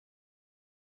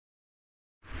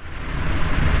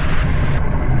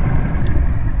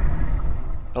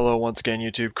Hello once again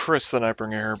YouTube, Chris the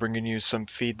Nightbringer here, bringing you some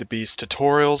Feed the Beast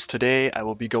tutorials. Today I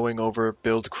will be going over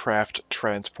Buildcraft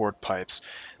transport pipes.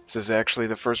 This is actually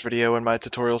the first video in my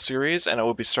tutorial series, and I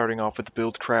will be starting off with the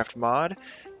Buildcraft mod.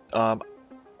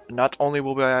 Not only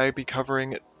will I be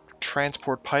covering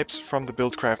transport pipes from the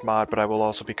Buildcraft mod, but I will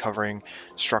also be covering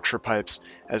structure pipes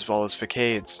as well as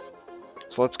facades.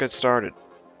 So let's get started.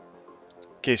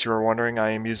 In case you are wondering,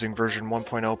 I am using version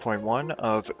 1.0.1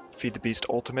 of Feed the Beast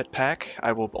Ultimate Pack.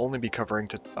 I will only be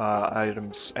covering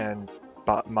items and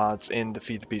mods in the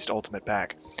Feed the Beast Ultimate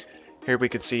Pack. Here we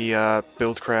could see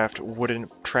Buildcraft wooden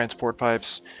transport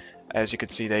pipes. As you can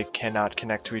see, they cannot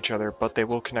connect to each other, but they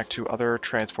will connect to other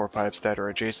transport pipes that are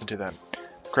adjacent to them.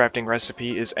 The crafting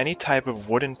recipe is any type of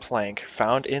wooden plank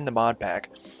found in the mod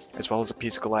pack, as well as a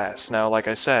piece of glass. Now, like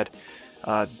I said,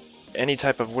 any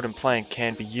type of wooden plank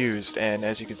can be used, and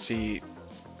as you can see,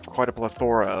 quite a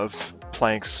plethora of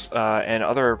planks and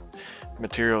other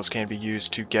materials can be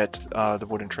used to get the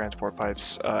wooden transport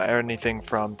pipes. Anything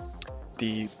from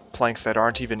the planks that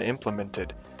aren't even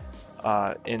implemented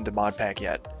in the mod pack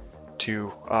yet to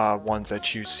ones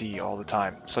that you see all the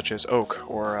time, such as oak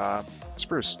or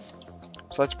spruce.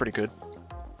 So that's pretty good.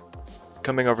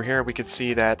 Coming over here, we can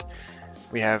see that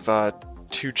we have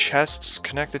two chests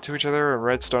connected to each other, a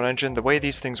redstone engine. The way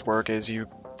these things work is you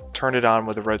turn it on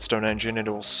with a redstone engine and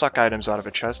it will suck items out of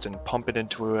a chest and pump it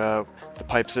into the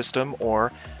pipe system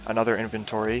or another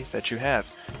inventory that you have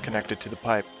connected to the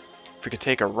pipe. If we could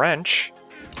take a wrench,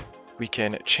 we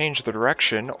can change the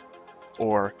direction,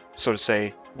 or so to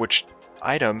say, which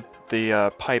item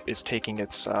the pipe is taking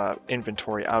its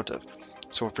inventory out of.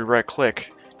 So if we right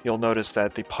click, you'll notice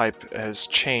that the pipe has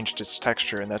changed its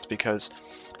texture, and that's because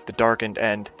the darkened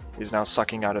end is now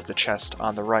sucking out of the chest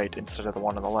on the right instead of the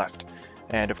one on the left.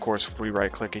 And of course, if we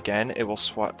right click again, it will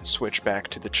switch back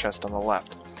to the chest on the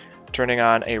left. Turning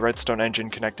on a redstone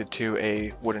engine connected to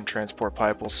a wooden transport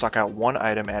pipe will suck out one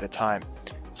item at a time.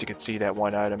 As you can see, that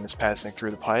one item is passing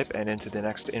through the pipe and into the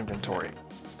next inventory.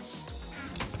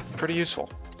 Pretty useful.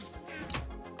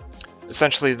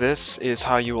 Essentially, this is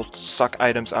how you will suck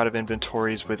items out of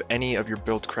inventories with any of your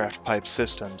Buildcraft pipe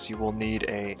systems. You will need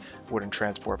a wooden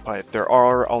transport pipe. There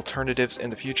are alternatives in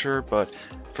the future, but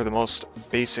for the most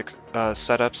basic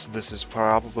setups, this is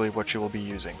probably what you will be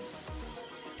using.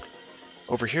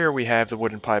 Over here we have the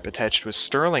wooden pipe attached to a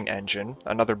Stirling engine,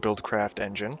 another Buildcraft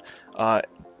engine.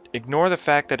 Ignore the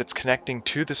fact that it's connecting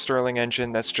to the Stirling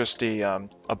engine. That's just a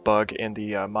bug in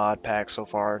the mod pack so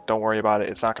far. Don't worry about it.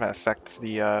 It's not going to affect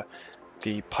the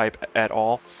pipe at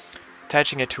all.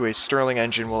 Attaching it to a Stirling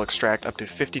engine will extract up to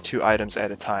 52 items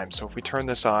at a time. So if we turn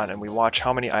this on and we watch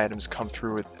how many items come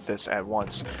through with this at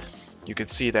once, you can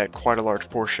see that quite a large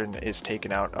portion is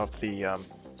taken out of the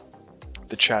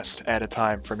chest at a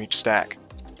time from each stack.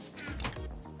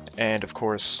 And of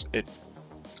course, it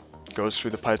goes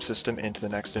through the pipe system into the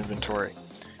next inventory.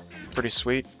 Pretty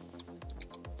sweet.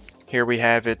 Here we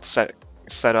have it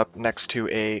set up next to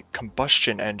a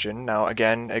combustion engine. Now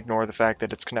again, ignore the fact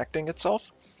that it's connecting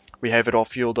itself. We have it all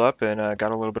fueled up and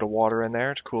got a little bit of water in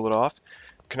there to cool it off.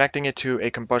 Connecting it to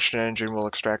a combustion engine will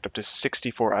extract up to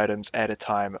 64 items at a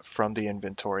time from the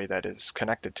inventory that is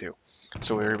connected to.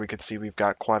 So here we can see we've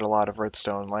got quite a lot of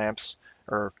redstone lamps,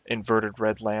 or inverted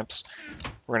red lamps.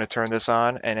 We're going to turn this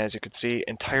on, and as you can see,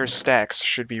 entire stacks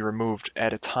should be removed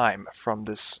at a time from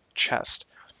this chest.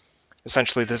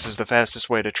 Essentially, this is the fastest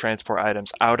way to transport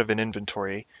items out of an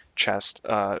inventory chest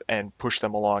and push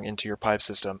them along into your pipe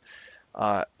system.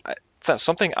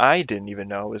 Something I didn't even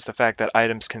know is the fact that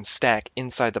items can stack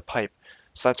inside the pipe.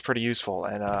 So that's pretty useful,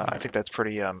 and I think that's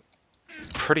pretty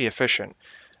efficient.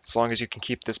 As long as you can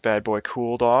keep this bad boy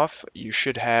cooled off, you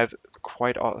should have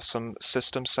quite awesome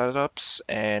system setups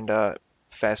and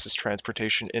fastest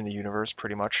transportation in the universe,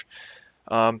 pretty much.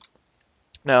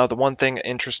 Now, the one thing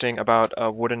interesting about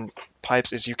wooden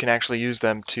pipes is you can actually use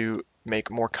them to make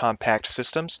more compact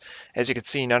systems. As you can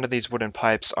see, none of these wooden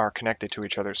pipes are connected to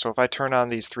each other. So if I turn on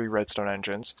these three redstone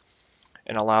engines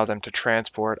and allow them to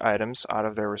transport items out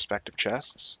of their respective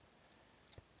chests,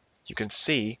 you can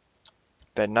see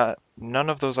that none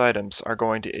of those items are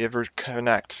going to ever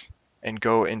connect and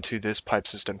go into this pipe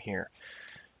system here.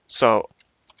 So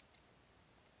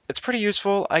it's pretty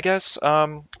useful, I guess,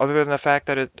 other than the fact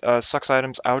that it sucks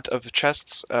items out of the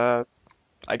chests. I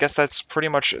guess that's pretty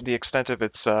much the extent of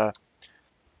its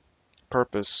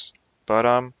purpose.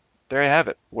 But there you have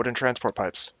it, wooden transport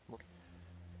pipes.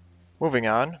 Moving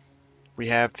on, we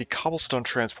have the cobblestone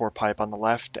transport pipe on the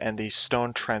left and the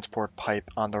stone transport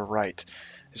pipe on the right.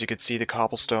 As you can see, the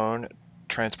cobblestone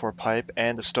transport pipe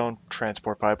and the stone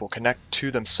transport pipe will connect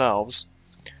to themselves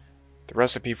The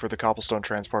recipe for the cobblestone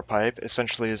transport pipe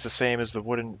essentially is the same as the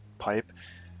wooden pipe,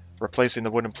 replacing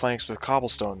the wooden planks with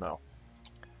cobblestone though.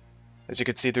 As you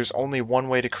can see, there's only one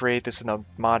way to create this in the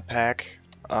mod pack,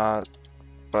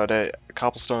 but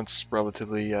cobblestone's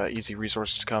relatively easy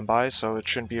resource to come by, so it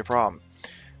shouldn't be a problem.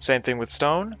 Same thing with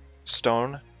stone,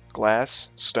 stone, glass,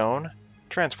 stone,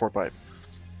 transport pipe.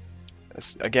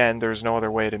 Again, there's no other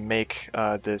way to make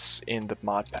this in the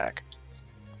mod pack.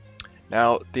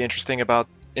 Now, the interesting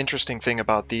thing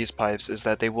about these pipes is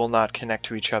that they will not connect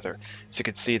to each other. As you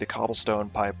can see, the cobblestone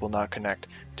pipe will not connect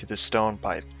to the stone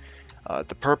pipe.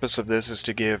 The purpose of this is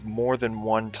to give more than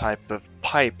one type of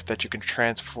pipe that you can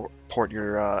transport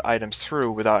your items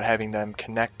through without having them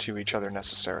connect to each other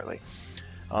necessarily.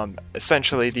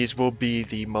 Essentially, these will be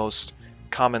the most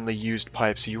commonly used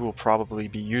pipes you will probably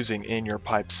be using in your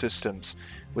pipe systems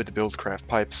with the Buildcraft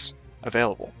pipes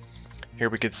available. Here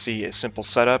we could see a simple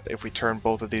setup. If we turn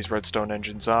both of these redstone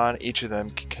engines on, each of them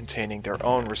containing their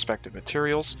own respective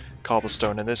materials,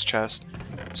 cobblestone in this chest,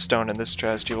 stone in this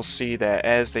chest, you will see that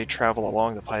as they travel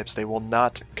along the pipes, they will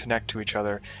not connect to each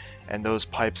other, and those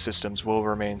pipe systems will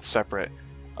remain separate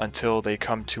until they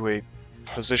come to a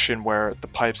position where the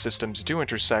pipe systems do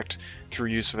intersect through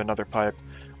use of another pipe,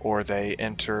 or they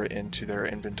enter into their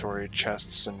inventory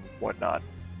chests and whatnot.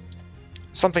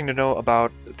 Something to know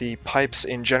about the pipes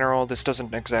in general, this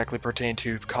doesn't exactly pertain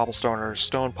to cobblestone or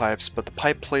stone pipes, but the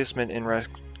pipe placement in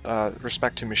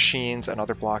respect to machines and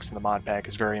other blocks in the mod pack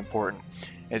is very important.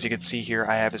 As you can see here,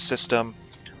 I have a system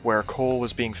where coal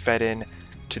was being fed in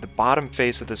to the bottom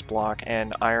face of this block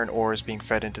and iron ore is being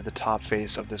fed into the top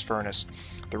face of this furnace.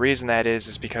 The reason that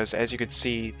is because, as you can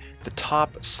see, the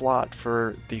top slot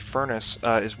for the furnace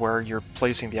is where you're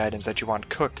placing the items that you want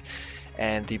cooked,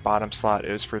 and the bottom slot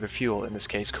is for the fuel, in this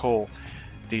case coal.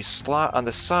 The slot on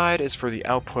the side is for the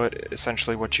output,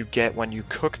 essentially what you get when you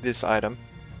cook this item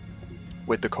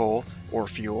with the coal or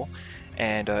fuel,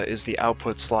 and is the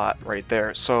output slot right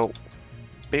there. So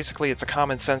basically it's a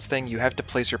common sense thing. You have to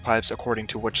place your pipes according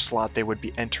to which slot they would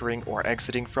be entering or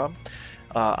exiting from.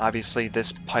 Obviously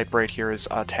this pipe right here is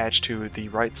attached to the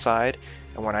right side,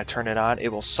 and when I turn it on, it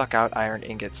will suck out iron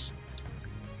ingots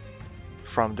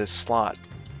from this slot.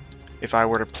 If I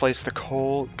were to place the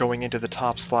coal going into the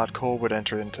top slot, coal would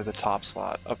enter into the top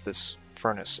slot of this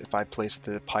furnace if I placed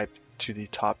the pipe to the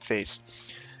top face.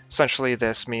 Essentially,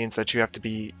 this means that you have to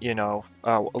be,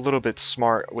 a little bit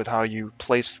smart with how you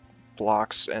place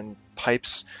blocks and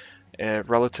pipes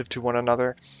relative to one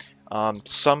another.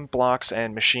 Some blocks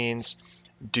and machines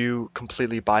do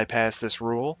completely bypass this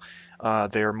rule.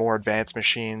 They are more advanced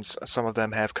machines. Some of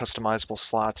them have customizable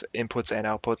slots, inputs and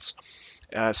outputs.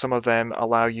 Some of them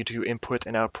allow you to input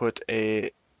and output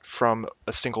from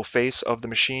a single face of the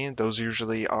machine. Those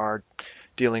usually are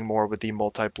dealing more with the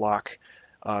multi-block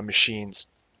machines.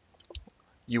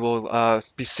 You will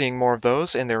be seeing more of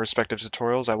those in their respective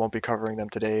tutorials. I won't be covering them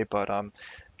today, but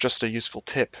just a useful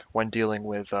tip when dealing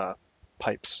with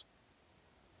pipes.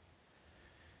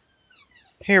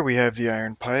 Here we have the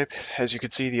iron pipe. As you can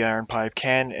see, the iron pipe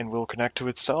can and will connect to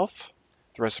itself.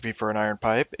 The recipe for an iron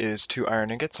pipe is 2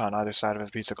 iron ingots on either side of a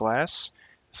piece of glass.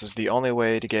 This is the only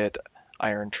way to get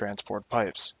iron transport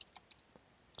pipes.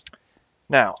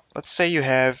 Now, let's say you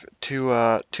have two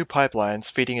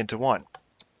pipelines feeding into one.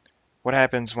 What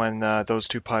happens when those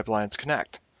 2 pipelines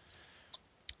connect?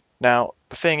 Now,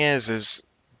 the thing is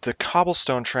the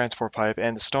cobblestone transport pipe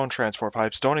and the stone transport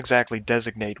pipes don't exactly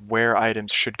designate where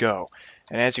items should go.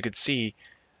 And as you can see,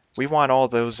 we want all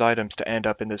those items to end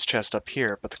up in this chest up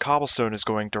here, but the cobblestone is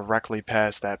going directly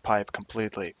past that pipe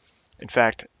completely. In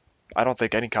fact, I don't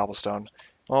think any cobblestone...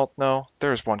 Well, no,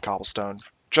 there's one cobblestone.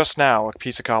 Just now, a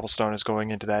piece of cobblestone is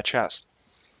going into that chest.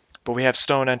 But we have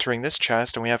stone entering this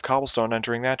chest, and we have cobblestone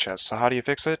entering that chest. So how do you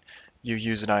fix it? You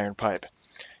use an iron pipe.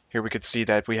 Here we could see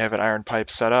that we have an iron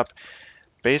pipe set up.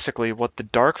 Basically, what the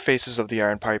dark faces of the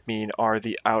iron pipe mean are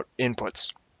the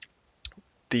inputs.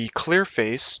 The clear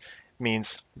face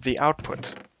means the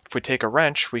output. If we take a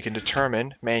wrench, we can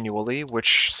determine manually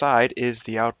which side is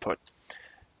the output.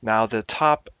 Now the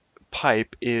top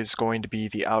pipe is going to be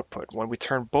the output. When we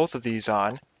turn both of these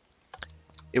on,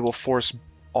 it will force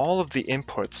all of the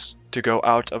inputs to go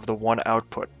out of the one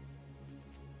output,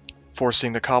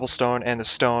 forcing the cobblestone and the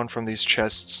stone from these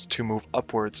chests to move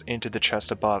upwards into the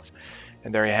chest above.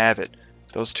 And there you have it.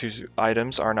 Those 2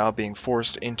 items are now being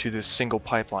forced into this single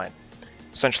pipeline.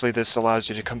 Essentially, this allows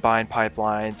you to combine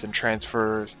pipelines and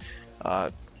transfer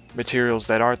materials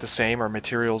that aren't the same or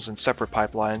materials in separate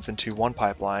pipelines into one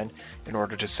pipeline in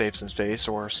order to save some space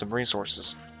or some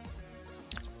resources.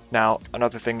 Now,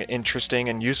 another thing interesting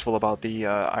and useful about the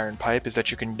iron pipe is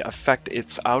that you can affect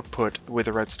its output with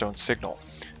a redstone signal.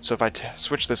 So if I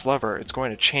switch this lever, it's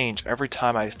going to change every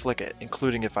time I flick it,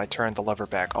 including if I turn the lever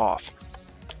back off.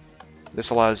 This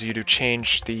allows you to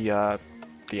change the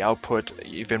output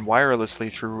even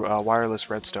wirelessly through wireless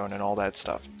redstone and all that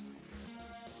stuff.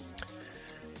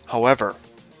 However,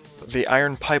 the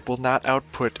iron pipe will not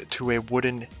output to a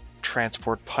wooden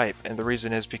transport pipe, and the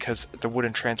reason is because the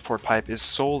wooden transport pipe is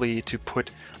solely to put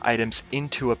items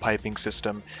into a piping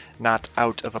system, not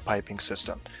out of a piping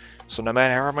system. So no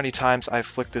matter how many times I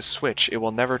flick this switch, it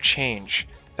will never change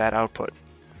that output.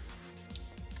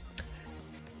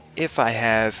 If I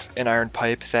have an iron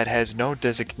pipe that has no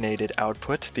designated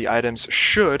output, the items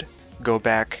should go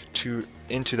back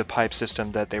into the pipe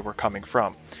system that they were coming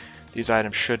from. These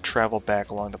items should travel back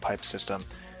along the pipe system.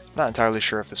 Not entirely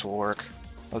sure if this will work.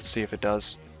 Let's see if it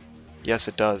does. Yes,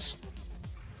 it does.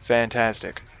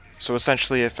 Fantastic. So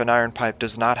essentially, if an iron pipe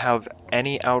does not have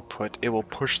any output, it will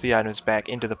push the items back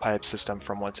into the pipe system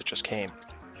from whence it just came.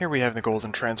 Here we have the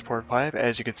golden transport pipe.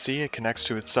 As you can see, it connects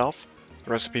to itself.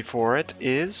 The recipe for it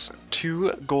is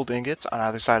 2 gold ingots on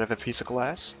either side of a piece of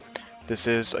glass. This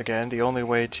is, again, the only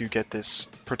way to get this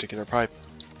particular pipe.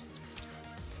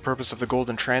 The purpose of the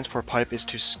golden transport pipe is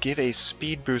to give a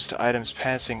speed boost to items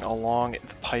passing along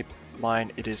the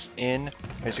pipeline it is in.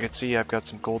 As you can see, I've got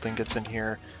some gold ingots in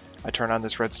here. I turn on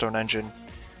this redstone engine.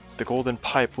 The golden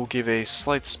pipe will give a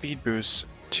slight speed boost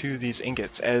to these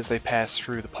ingots as they pass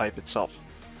through the pipe itself.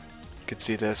 You can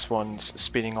see this one's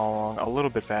speeding along a little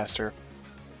bit faster.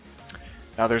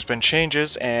 Now there's been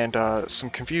changes and some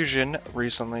confusion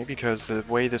recently because the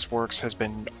way this works has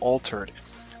been altered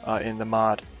in the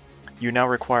mod. You now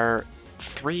require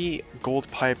 3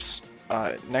 gold pipes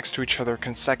next to each other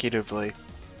consecutively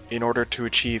in order to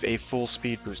achieve a full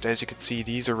speed boost. As you can see,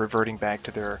 these are reverting back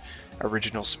to their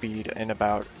original speed in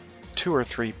about 2 or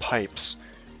 3 pipes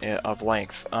of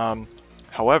length.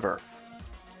 However,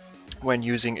 when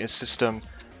using a system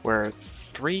where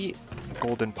 3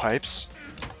 golden pipes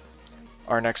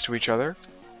are next to each other,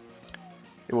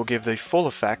 it will give the full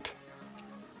effect.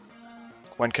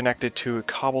 When connected to a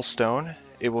cobblestone,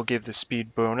 it will give the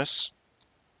speed bonus.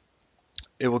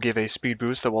 It will give a speed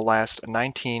boost that will last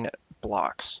 19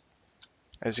 blocks.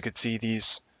 As you can see,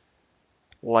 these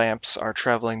lamps are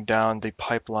traveling down the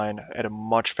pipeline at a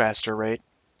much faster rate.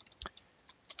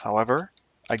 However,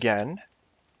 again,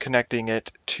 connecting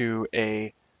it to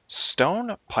a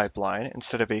stone pipeline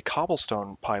instead of a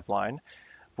cobblestone pipeline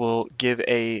will give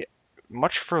a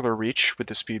much further reach with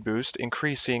the speed boost,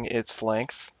 increasing its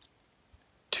length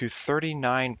to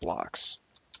 39 blocks.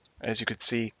 As you can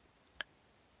see,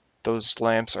 those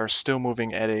lamps are still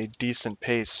moving at a decent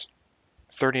pace,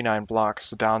 39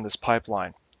 blocks down this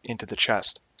pipeline into the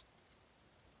chest.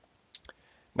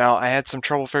 Now, I had some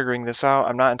trouble figuring this out.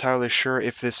 I'm not entirely sure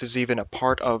if this is even a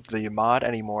part of the mod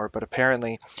anymore, but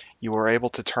apparently you were able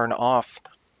to turn off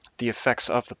the effects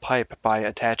of the pipe by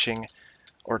attaching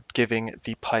or giving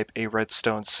the pipe a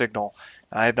redstone signal.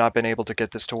 I have not been able to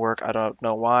get this to work. I don't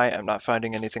know why. I'm not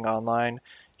finding anything online.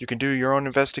 You can do your own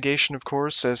investigation, of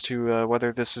course, as to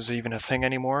whether this is even a thing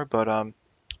anymore, but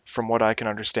from what I can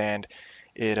understand,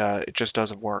 it just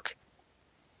doesn't work.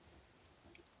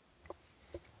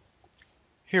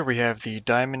 Here we have the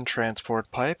diamond transport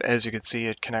pipe. As you can see,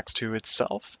 it connects to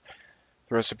itself.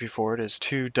 The recipe for it is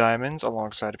 2 diamonds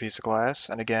alongside a piece of glass,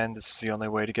 and again, this is the only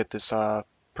way to get this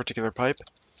particular pipe.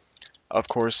 Of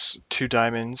course, 2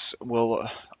 diamonds will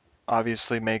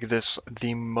obviously make this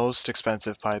the most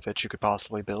expensive pipe that you could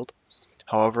possibly build.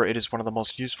 However, it is one of the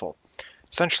most useful.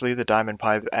 Essentially, the diamond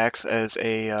pipe acts as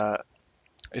a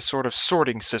sort of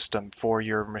sorting system for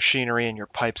your machinery and your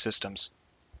pipe systems.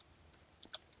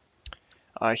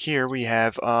 Here we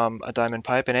have a diamond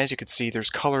pipe, and as you can see, there's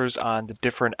colors on the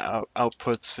different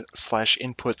outputs /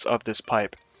 inputs of this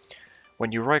pipe.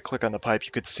 When you right click on the pipe,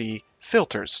 you could see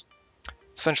filters.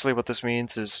 Essentially what this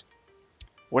means is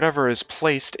whatever is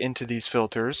placed into these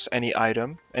filters, any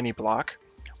item, any block,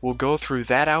 will go through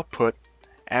that output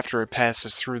after it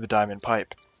passes through the diamond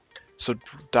pipe. So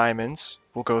diamonds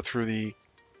will go through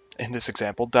in this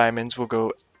example, diamonds will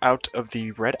go out of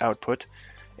the red output,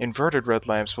 inverted red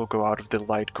lamps will go out of the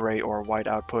light gray or white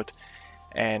output,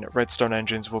 and redstone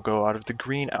engines will go out of the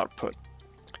green output.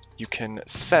 You can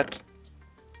set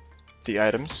the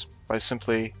items by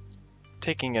simply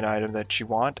taking an item that you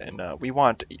want, and we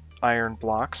want iron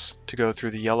blocks to go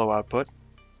through the yellow output.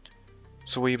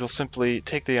 So we will simply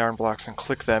take the iron blocks and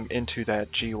click them into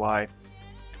that GUI.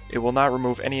 It will not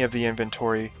remove any of the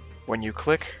inventory when you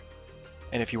click,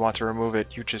 and if you want to remove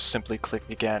it, you just simply click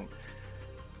again.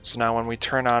 So now when we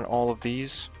turn on all of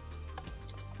these,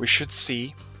 we should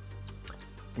see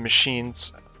the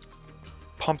machines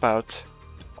pump out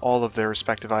all of their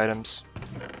respective items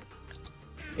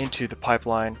into the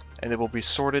pipeline, and they will be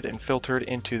sorted and filtered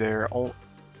into their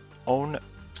own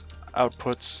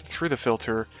outputs through the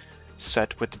filter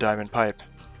set with the diamond pipe.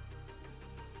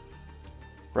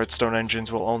 Redstone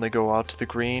engines will only go out to the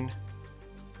green,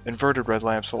 inverted red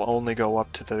lamps will only go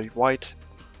up to the white,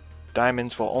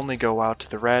 diamonds will only go out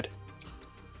to the red,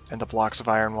 and the blocks of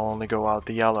iron will only go out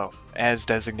the yellow, as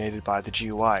designated by the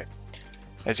GUI.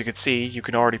 As you can see, you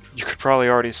could probably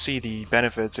already see the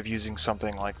benefits of using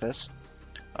something like this.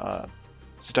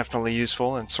 It's definitely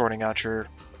useful in sorting out your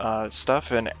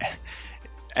stuff, and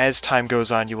as time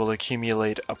goes on, you will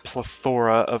accumulate a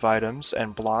plethora of items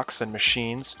and blocks and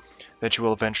machines that you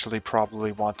will eventually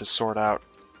probably want to sort out.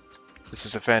 This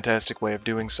is a fantastic way of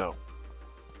doing so.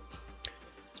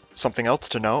 Something else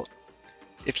to note,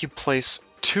 if you place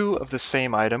 2 of the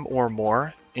same item or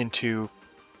more into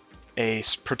a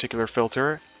particular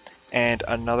filter and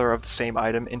another of the same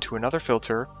item into another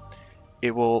filter,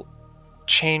 it will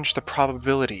change the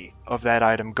probability of that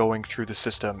item going through the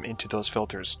system into those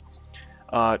filters.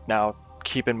 Now,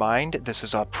 keep in mind, this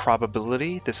is a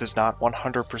probability. This is not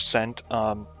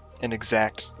 100% an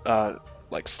exact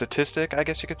like statistic, I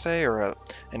guess you could say, or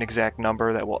an exact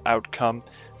number that will outcome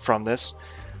from this.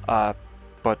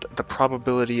 But the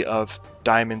probability of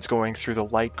diamonds going through the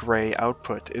light gray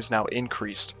output is now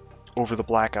increased over the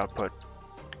black output.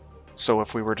 So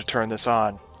if we were to turn this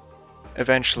on,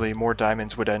 eventually more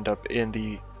diamonds would end up in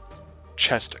the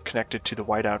chest connected to the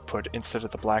white output instead of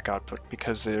the black output,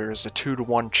 because there is a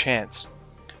 2-to-1 chance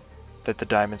that the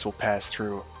diamonds will pass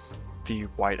through the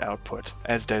white output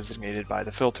as designated by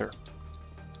the filter.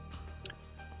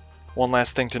 One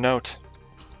last thing to note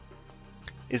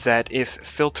is that if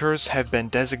filters have been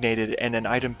designated and an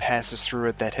item passes through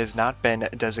it that has not been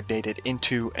designated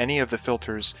into any of the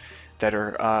filters that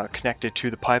are connected to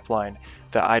the pipeline,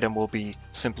 the item will be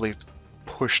simply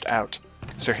pushed out.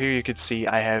 So here you can see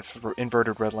I have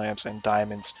inverted red lamps and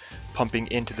diamonds pumping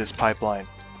into this pipeline.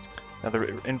 Now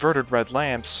the inverted red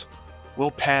lamps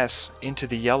will pass into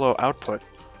the yellow output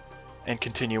and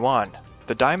continue on.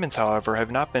 The diamonds, however,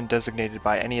 have not been designated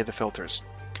by any of the filters.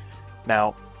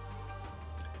 Now,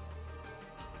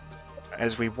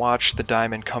 as we watch the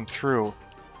diamond come through,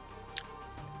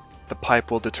 the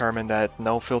pipe will determine that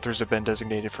no filters have been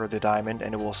designated for the diamond,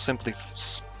 and it will simply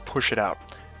push it out.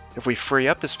 If we free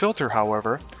up this filter,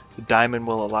 however, the diamond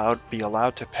will be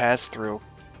allowed to pass through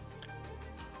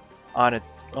on it.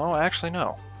 Oh, actually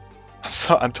no.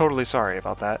 I'm totally sorry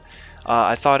about that.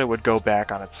 I thought it would go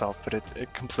back on itself, but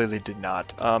it completely did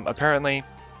not. Apparently,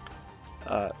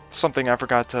 something I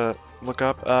forgot to look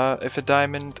up, if a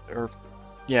diamond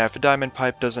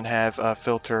pipe doesn't have a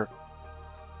filter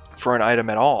for an item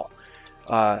at all,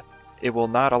 it will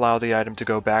not allow the item to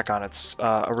go back on its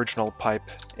original pipe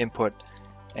input,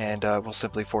 and will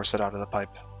simply force it out of the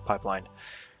pipeline.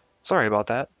 Sorry about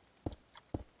that.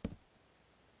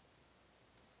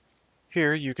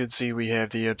 Here you can see we have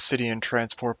the obsidian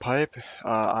transport pipe.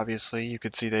 Obviously you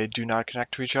can see they do not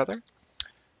connect to each other.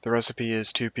 The recipe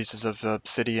is 2 pieces of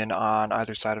obsidian on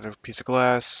either side of a piece of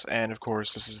glass, and of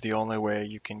course this is the only way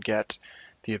you can get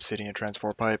the obsidian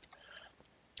transport pipe.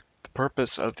 The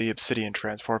purpose of the obsidian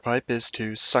transport pipe is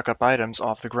to suck up items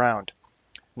off the ground.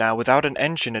 Now, without an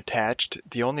engine attached,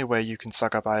 the only way you can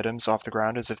suck up items off the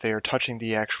ground is if they are touching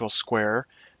the actual square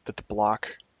that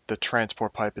the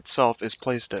transport pipe itself, is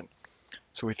placed in.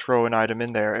 So we throw an item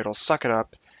in there, it'll suck it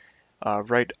up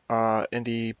right in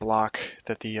the block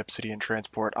that the obsidian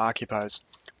transport occupies.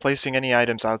 Placing any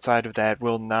items outside of that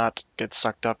will not get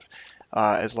sucked up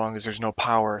as long as there's no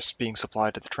power being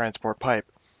supplied to the transport pipe.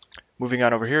 Moving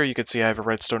on over here, you can see I have a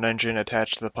redstone engine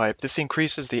attached to the pipe. This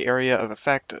increases the area of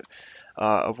effect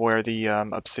of where the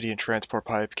obsidian transport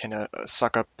pipe can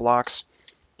suck up blocks.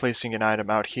 Placing an item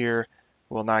out here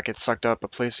will not get sucked up,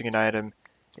 but placing an item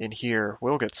in here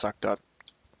will get sucked up.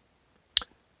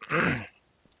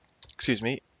 Excuse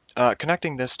me.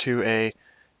 Connecting this to a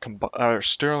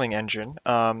Stirling engine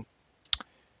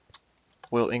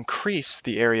will increase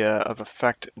the area of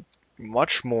effect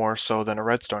much more so than a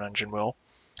redstone engine will,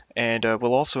 and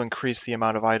will also increase the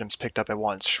amount of items picked up at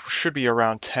once. Should be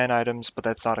around 10 items, but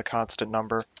that's not a constant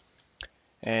number.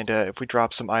 And if we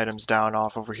drop some items down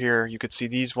off over here, you could see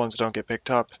these ones don't get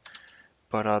picked up,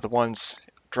 but the ones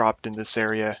dropped in this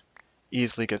area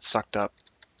easily get sucked up.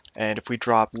 And if we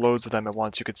drop loads of them at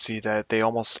once, you could see that they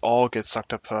almost all get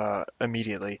sucked up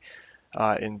immediately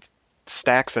in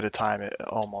stacks at a time,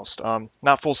 almost.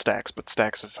 Not full stacks, but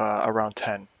stacks of around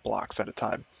 10 blocks at a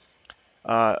time.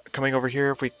 Coming over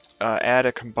here, if we add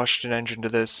a combustion engine to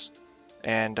this,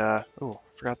 And, ooh,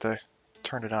 forgot to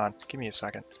turn it on. Give me a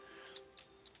second.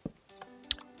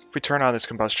 If we turn on this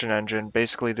combustion engine,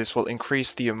 basically this will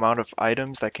increase the amount of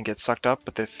items that can get sucked up,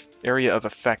 but the area of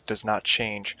effect does not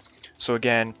change. So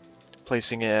again,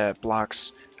 placing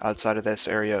blocks outside of this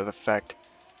area of effect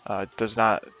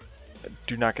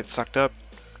do not get sucked up.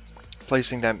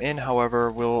 Placing them in,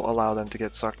 however, will allow them to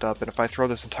get sucked up, and if I throw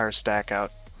this entire stack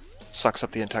out, it sucks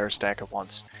up the entire stack at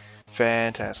once.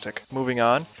 Fantastic. Moving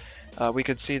on, we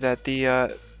could see that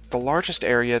the largest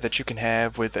area that you can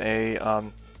have with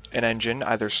an engine,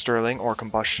 either Stirling or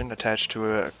combustion, attached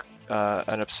to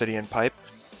an obsidian pipe,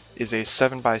 is a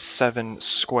 7x7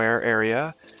 square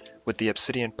area with the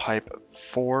obsidian pipe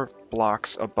 4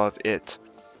 blocks above it.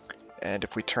 And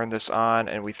if we turn this on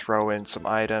and we throw in some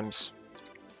items,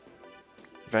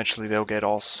 eventually they'll get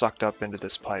all sucked up into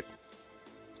this pipe.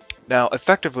 Now,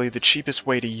 effectively, the cheapest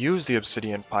way to use the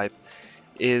obsidian pipe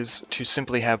is to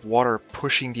simply have water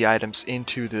pushing the items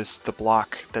into the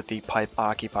block that the pipe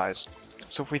occupies.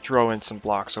 So if we throw in some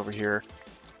blocks over here,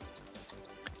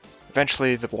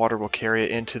 eventually the water will carry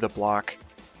it into the block,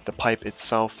 the pipe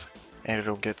itself, and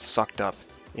it'll get sucked up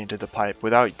into the pipe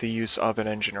without the use of an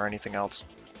engine or anything else.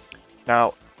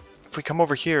 Now, if we come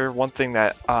over here, one thing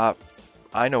that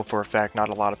I know for a fact not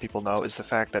a lot of people know is the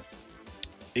fact that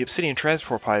the obsidian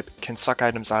transport pipe can suck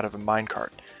items out of a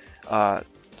minecart,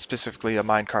 specifically a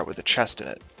minecart with a chest in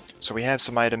it. So we have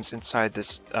some items inside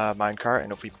this minecart,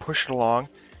 and if we push it along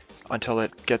until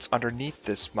it gets underneath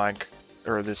this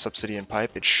this obsidian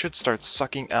pipe, it should start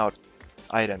sucking out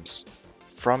items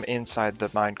from inside the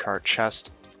minecart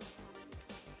chest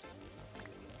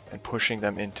and pushing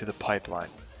them into the pipeline.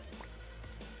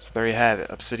 So there you have it,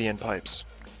 obsidian pipes.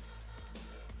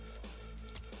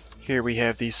 Here we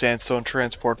have the sandstone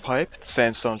transport pipe. The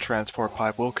sandstone transport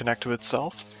pipe will connect to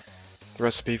itself. The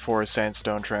recipe for a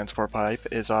sandstone transport pipe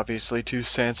is obviously 2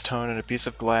 sandstone and a piece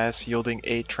of glass, yielding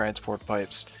 8 transport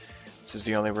pipes. This is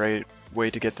the only way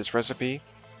to get this recipe.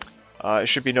 It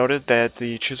should be noted that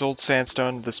the chiseled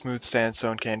sandstone and the smooth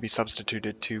sandstone can be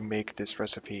substituted to make this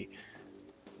recipe.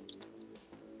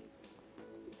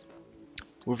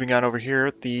 Moving on over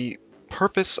here, the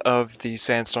purpose of the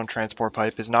sandstone transport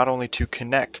pipe is not only to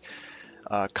connect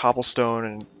cobblestone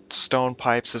and stone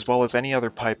pipes as well as any other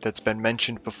pipe that's been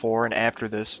mentioned before and after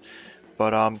this,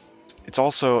 but it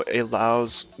also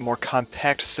allows more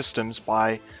compact systems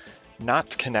by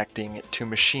not connecting to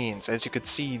machines. As you could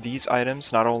see, these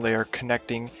items not only are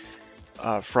connecting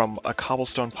from a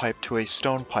cobblestone pipe to a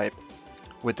stone pipe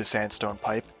with the sandstone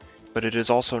pipe, but it is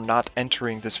also not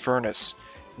entering this furnace.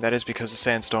 That is because the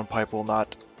sandstone pipe will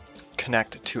not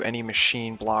connect to any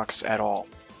machine blocks at all.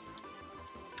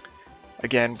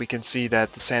 Again, we can see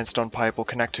that the sandstone pipe will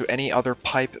connect to any other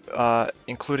pipe,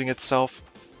 including itself,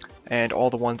 and all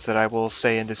the ones that I will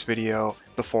say in this video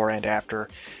before and after.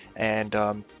 And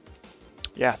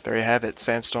yeah, there you have it,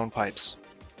 sandstone pipes.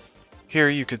 Here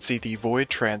you can see the void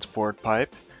transport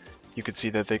pipe. You can see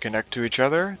that they connect to each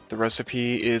other. The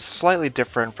recipe is slightly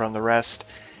different from the rest.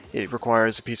 It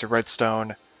requires a piece of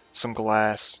redstone, some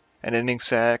glass, an ending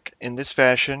sack in this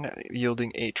fashion,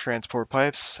 yielding 8 transport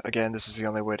pipes. Again, this is the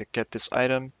only way to get this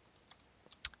item.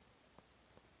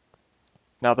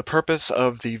 Now, the purpose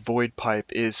of the void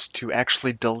pipe is to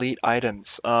actually delete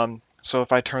items. So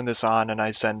if I turn this on and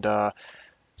I send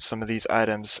some of these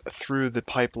items through the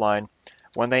pipeline,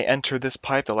 when they enter this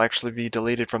pipe, they'll actually be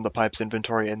deleted from the pipe's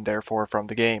inventory and therefore from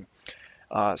the game.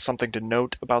 Something to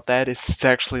note about that is it's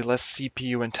actually less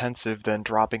CPU intensive than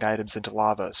dropping items into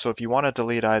lava. So if you want to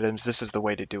delete items, this is the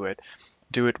way to do it.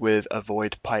 Do it with a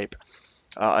void pipe.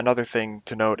 Another thing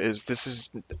to note is this is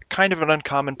kind of an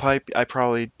uncommon pipe.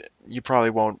 You probably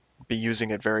won't be using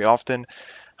it very often.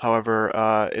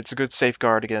 However, it's a good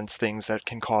safeguard against things that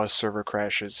can cause server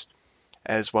crashes,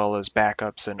 as well as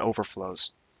backups and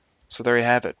overflows. So there you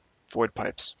have it, void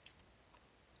pipes.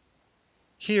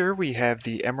 Here we have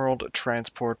the emerald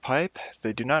transport pipe.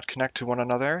 They do not connect to one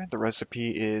another. The recipe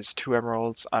is 2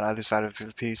 emeralds on either side of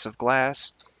a piece of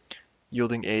glass,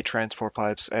 yielding 8 transport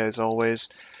pipes as always.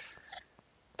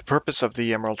 The purpose of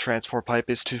the emerald transport pipe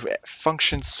is to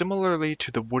function similarly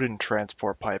to the wooden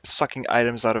transport pipe, sucking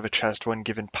items out of a chest when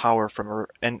given power from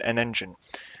an engine.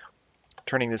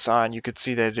 Turning this on, you could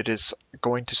see that it is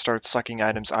going to start sucking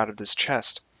items out of this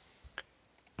chest.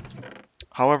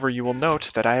 However, you will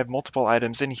note that I have multiple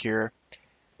items in here,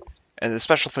 and the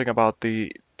special thing about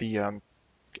the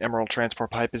emerald transport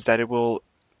pipe is that it will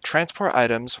transport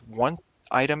items 1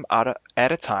 item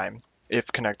at a time,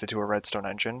 if connected to a redstone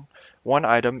engine, 1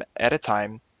 item at a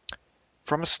time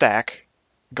from a stack,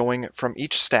 going from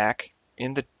each stack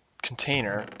in the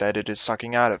container that it is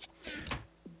sucking out of.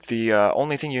 The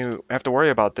only thing you have to worry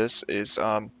about this is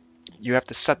you have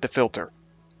to set the filter.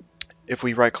 If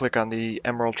we right click on the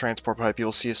emerald transport pipe,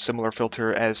 you'll see a similar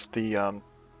filter as the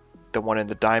one in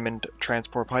the diamond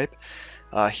transport pipe.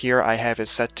 Here I have it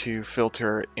set to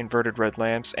filter inverted red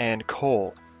lamps and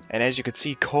coal. And as you can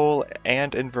see, coal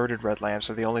and inverted red lamps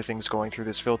are the only things going through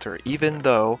this filter, even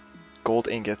though gold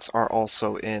ingots are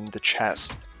also in the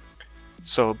chest.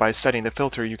 So by setting the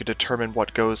filter, you can determine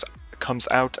what comes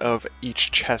out of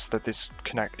each chest that this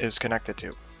is connected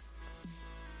to.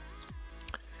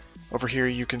 Over here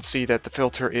you can see that the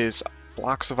filter is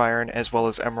blocks of iron as well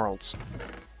as emeralds.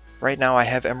 Right now I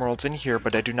have emeralds in here,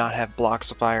 but I do not have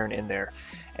blocks of iron in there.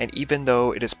 And even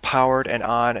though it is powered and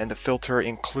on and the filter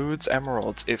includes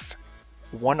emeralds, if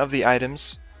one of the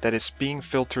items that is being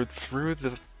filtered through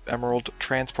the emerald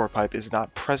transport pipe is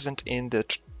not present in the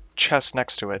chest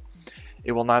next to it,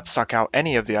 it will not suck out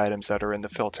any of the items that are in the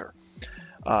filter.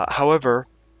 However,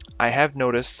 I have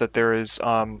noticed that there is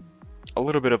a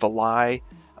little bit of a lie.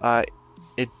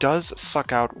 It does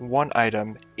suck out one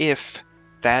item if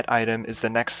that item is the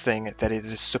next thing that it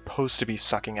is supposed to be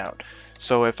sucking out.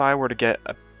 So if I were to get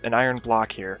an iron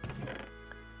block here,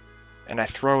 and I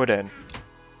throw it in,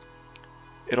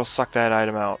 it'll suck that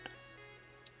item out.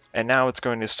 And now it's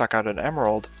going to suck out an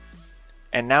emerald,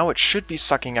 and now it should be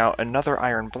sucking out another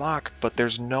iron block, but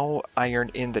there's no iron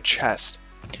in the chest.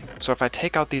 So if I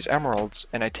take out these emeralds,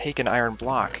 and I take an iron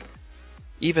block,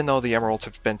 even though the emeralds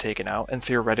have been taken out, and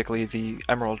theoretically the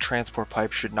emerald transport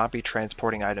pipe should not be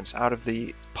transporting items out of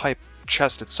the pipe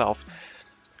chest itself,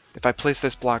 if I place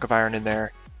this block of iron in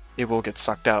there, it will get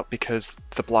sucked out because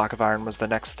the block of iron was the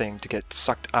next thing to get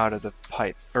sucked out of the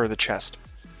pipe, or the chest,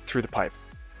 through the pipe.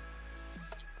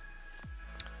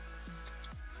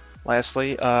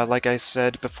 Lastly, like I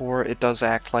said before, it does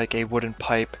act like a wooden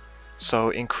pipe,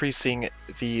 so increasing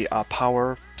the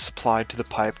power supplied to the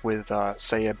pipe with,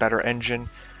 say, a better engine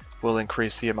will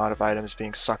increase the amount of items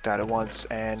being sucked out at once.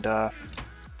 And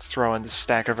let's throw in the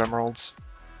stack of emeralds.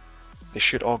 They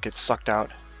should all get sucked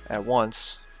out at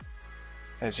once.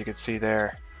 As you can see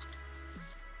there,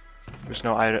 there's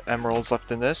no emeralds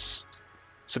left in this.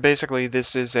 So basically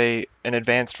this is an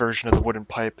advanced version of the wooden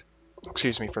pipe.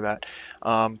 Excuse me for that.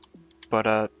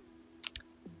 But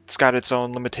it's got its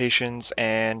own limitations,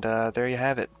 and there you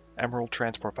have it, emerald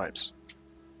transport pipes.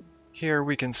 Here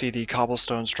we can see the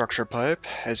cobblestone structure pipe.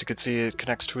 As you can see, it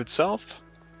connects to itself.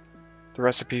 The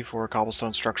recipe for a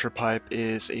cobblestone structure pipe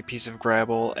is a piece of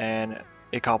gravel and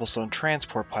a cobblestone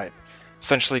transport pipe,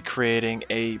 essentially creating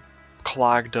a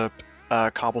clogged up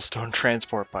cobblestone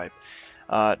transport pipe.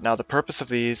 Now the purpose of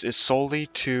these is solely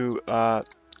to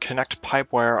connect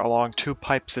pipe wire along two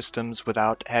pipe systems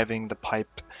without having the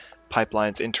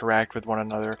pipelines interact with one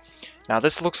another. Now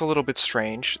this looks a little bit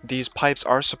strange. These pipes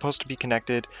are supposed to be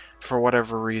connected for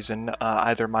whatever reason,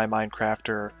 either my Minecraft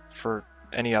or for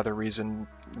any other reason.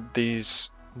 These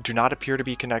do not appear to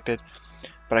be connected,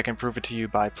 but I can prove it to you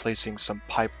by placing some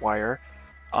pipe wire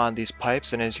on these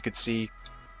pipes, and as you can see,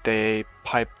 the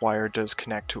pipe wire does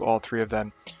connect to all three of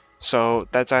them. So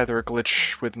that's either a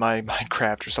glitch with my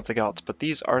Minecraft or something else, but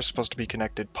these are supposed to be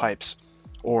connected pipes,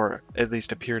 or at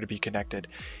least appear to be connected.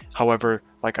 However,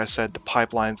 like I said, the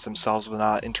pipelines themselves will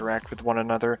not interact with one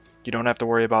another. You don't have to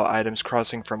worry about items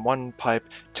crossing from one pipe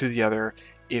to the other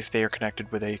if they are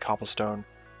connected with a cobblestone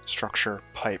structure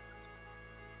pipe.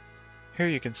 Here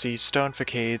you can see stone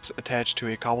facades attached to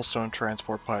a cobblestone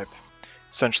transport pipe.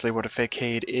 Essentially what a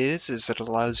facade is it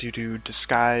allows you to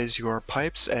disguise your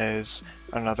pipes as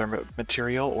another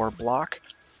material or block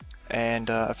and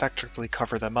effectively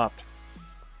cover them up.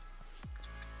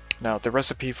 Now the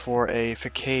recipe for a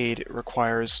facade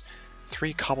requires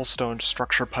 3 cobblestone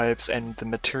structure pipes and the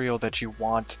material that you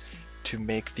want to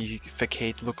make the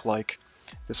facade look like.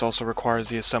 This also requires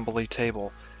the assembly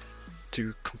table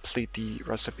to complete the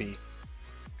recipe.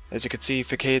 As you can see,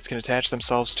 facades can attach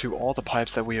themselves to all the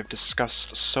pipes that we have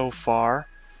discussed so far.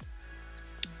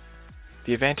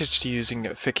 The advantage to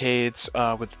using facades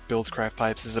with Buildcraft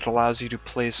pipes is it allows you to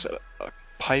place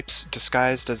pipes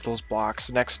disguised as those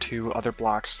blocks next to other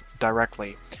blocks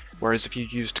directly, whereas if you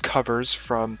used covers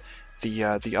from the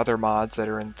other mods that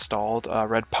are installed,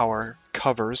 red power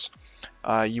covers,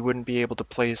 you wouldn't be able to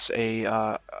place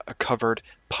a covered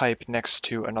pipe next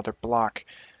to another block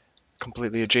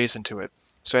completely adjacent to it.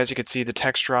 So as you can see, the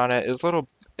texture on it is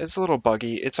a little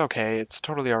buggy. It's okay, it's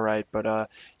totally alright, but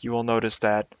you will notice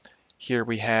that here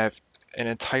we have an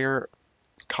entire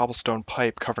cobblestone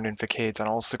pipe covered in facades on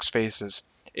all 6 faces,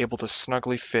 able to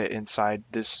snugly fit inside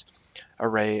this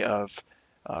array of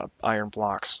iron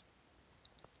blocks.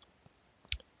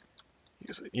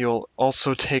 You'll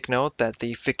also take note that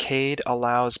the facade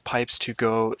allows pipes to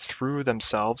go through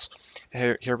themselves.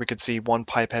 Here we could see one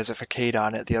pipe has a facade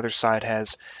on it, the other side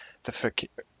has the facade.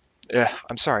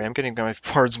 I'm sorry, I'm getting my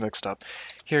words mixed up.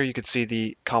 Here you can see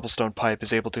the cobblestone pipe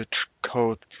is able to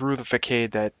go through the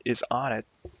facade that is on it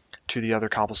to the other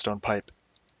cobblestone pipe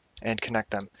and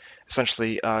connect them,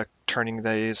 essentially turning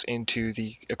these into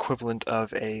the equivalent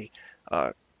of a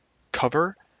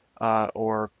cover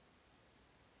or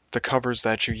the covers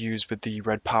that you use with the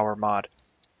red power mod.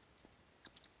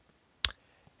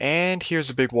 And here's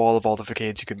a big wall of all the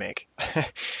facades you can make.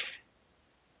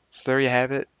 So there you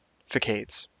have it,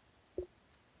 facades.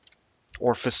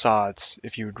 Or facades,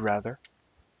 if you would rather.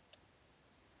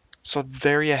 So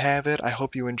there you have it. I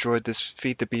hope you enjoyed this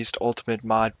Feed the Beast Ultimate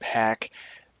Mod Pack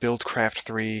Buildcraft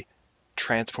 3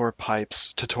 Transport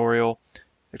Pipes tutorial.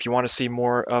 If you want to see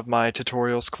more of my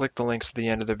tutorials, click the links at the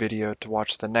end of the video to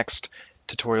watch the next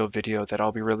tutorial video that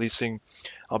I'll be releasing.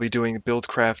 I'll be doing the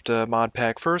Buildcraft mod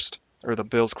pack first, or the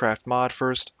Buildcraft mod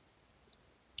first,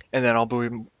 and then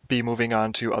I'll be moving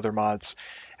on to other mods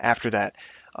after that.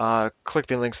 Click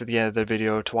the links at the end of the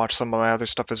video to watch some of my other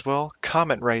stuff as well.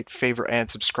 Comment, rate, favorite, and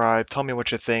subscribe. Tell me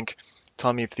what you think.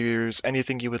 Tell me if there's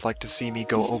anything you would like to see me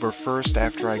go over first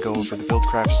after I go over the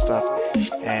Buildcraft stuff.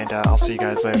 And I'll see you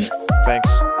guys later.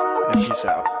 Thanks, and peace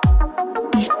out.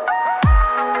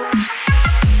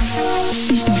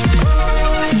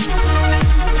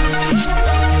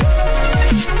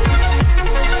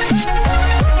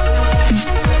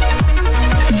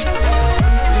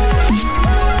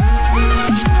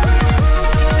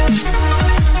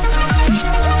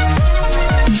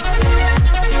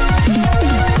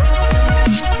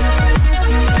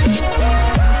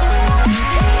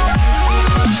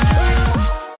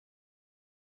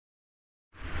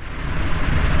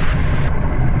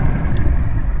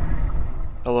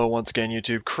 Hello once again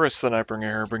YouTube, Chris the Nightbringer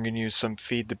here, bringing you some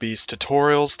Feed the Beast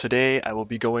tutorials. Today I will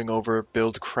be going over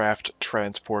Buildcraft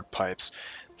transport pipes.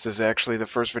 This is actually the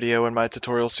first video in my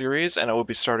tutorial series, and I will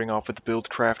be starting off with the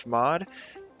Buildcraft mod.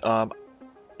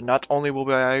 Not only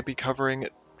will I be covering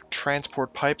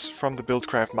transport pipes from the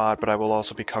Buildcraft mod, but I will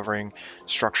also be covering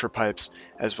structure pipes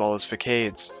as well as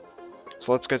facades.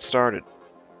 So let's get started.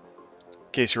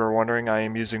 In case you are wondering, I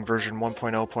am using version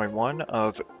 1.0.1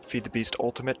 of Feed the Beast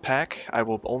Ultimate Pack. I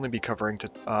will only be covering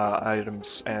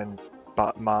items and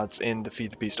mods in the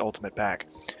Feed the Beast Ultimate Pack.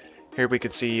 Here we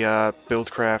could see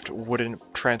Buildcraft wooden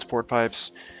transport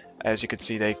pipes. As you can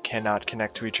see, they cannot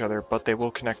connect to each other, but they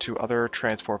will connect to other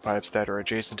transport pipes that are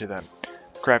adjacent to them.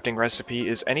 The crafting recipe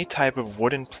is any type of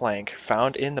wooden plank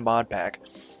found in the mod pack,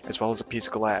 as well as a piece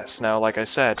of glass. Now, like I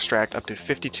said, extract up to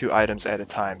 52 items at a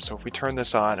time. So if we turn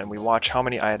this on and we watch how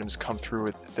many items come through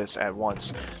with this at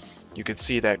once, you can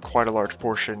see that quite a large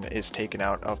portion is taken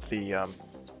out of the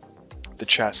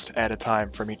chest at a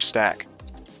time from each stack.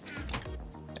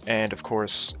 And of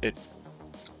course, it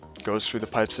goes through the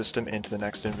pipe system into the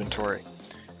next inventory.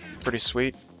 Pretty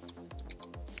sweet.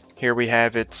 Here we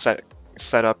have it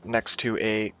set up next to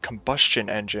a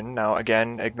combustion engine. Now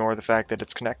again, ignore the fact that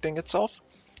it's connecting itself.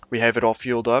 We have it all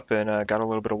fueled up and got a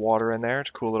little bit of water in there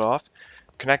to cool it off.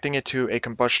 Connecting it to a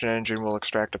combustion engine will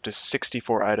extract up to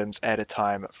 64 items at a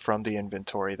time from the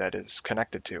inventory that is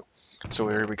connected to. So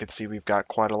here we can see we've got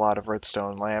quite a lot of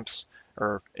redstone lamps,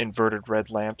 or inverted red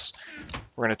lamps.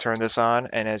 We're going to turn this on,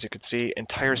 and as you can see,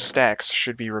 entire stacks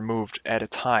should be removed at a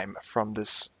time from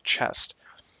this chest.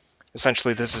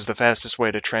 Essentially, this is the fastest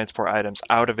way to transport items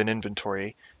out of an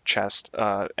inventory chest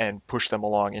and push them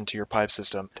along into your pipe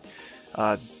system.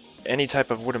 Any type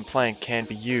of wooden plank can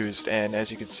be used, and as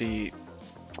you can see,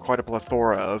 quite a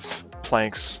plethora of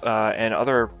planks and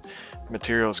other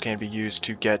materials can be used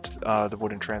to get the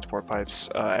wooden transport pipes.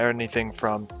 Anything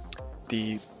from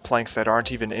the planks that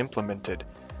aren't even implemented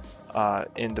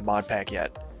in the mod pack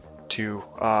yet to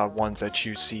ones that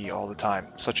you see all the time,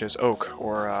 such as oak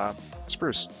or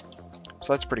spruce.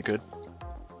 So that's pretty good.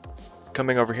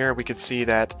 Coming over here, we could see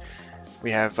that we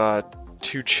have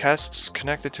two chests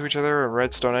connected to each other, a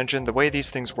redstone engine. The way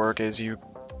these things work is you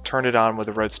turn it on with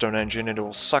a redstone engine and it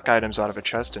will suck items out of a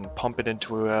chest and pump it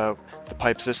into the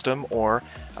pipe system or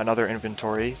another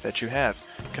inventory that you have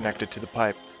connected to the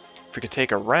pipe. If we could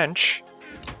take a wrench,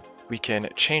 we can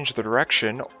change the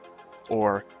direction,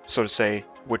 or so to say,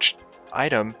 which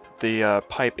item the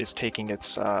pipe is taking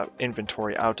its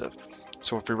inventory out of.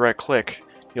 So if we right click,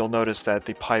 you'll notice that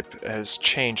the pipe has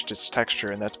changed its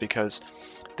texture, and that's because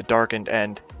the darkened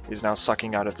end is now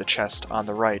sucking out of the chest on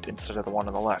the right instead of the one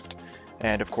on the left.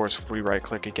 And of course, if we right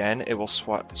click again, it will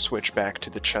switch back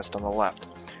to the chest on the left.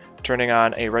 Turning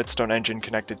on a redstone engine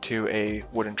connected to a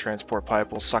wooden transport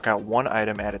pipe will suck out one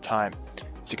item at a time.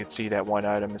 As you can see, that one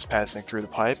item is passing through the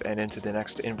pipe and into the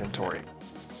next inventory.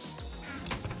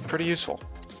 Pretty useful.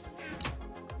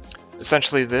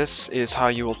 Essentially, this is how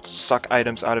you will suck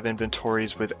items out of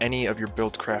inventories with any of your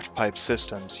Buildcraft pipe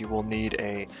systems. You will need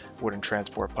a wooden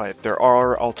transport pipe. There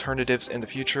are alternatives in the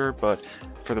future, but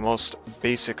for the most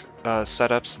basic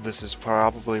setups, this is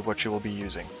probably what you will be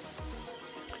using.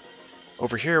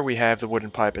 Over here we have the wooden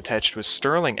pipe attached to a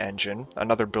Stirling engine,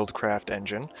 another Buildcraft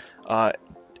engine.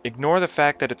 Ignore the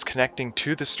fact that it's connecting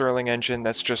to the Stirling engine.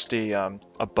 That's just a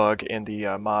bug in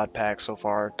the mod pack so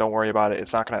far. Don't worry about it.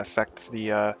 It's not going to affect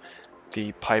the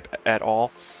pipe at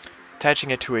all.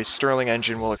 Attaching it to a Stirling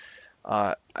engine will...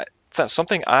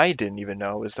 something I didn't even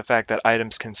know is the fact that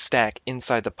items can stack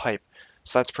inside the pipe.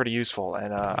 So that's pretty useful,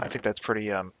 and I think that's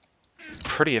pretty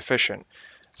efficient.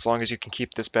 As long as you can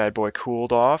keep this bad boy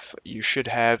cooled off, you should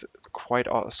have quite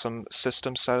awesome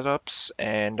system setups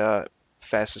and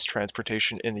fastest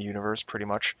transportation in the universe, pretty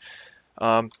much.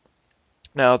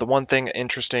 Now, the one thing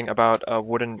interesting about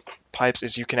wooden pipes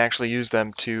is you can actually use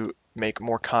them to make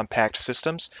more compact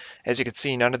systems. As you can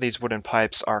see, none of these wooden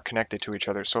pipes are connected to each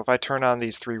other. So if I turn on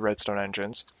these 3 redstone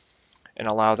engines and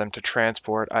allow them to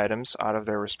transport items out of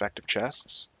their respective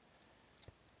chests,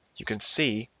 you can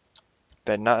see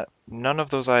that none of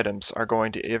those items are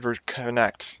going to ever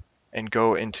connect and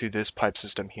go into this pipe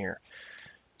system here.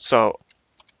 So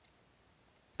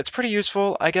it's pretty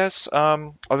useful, I guess,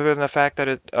 other than the fact that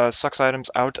it sucks items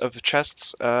out of the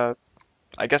chests. I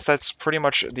guess that's pretty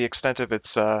much the extent of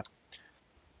its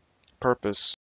purpose.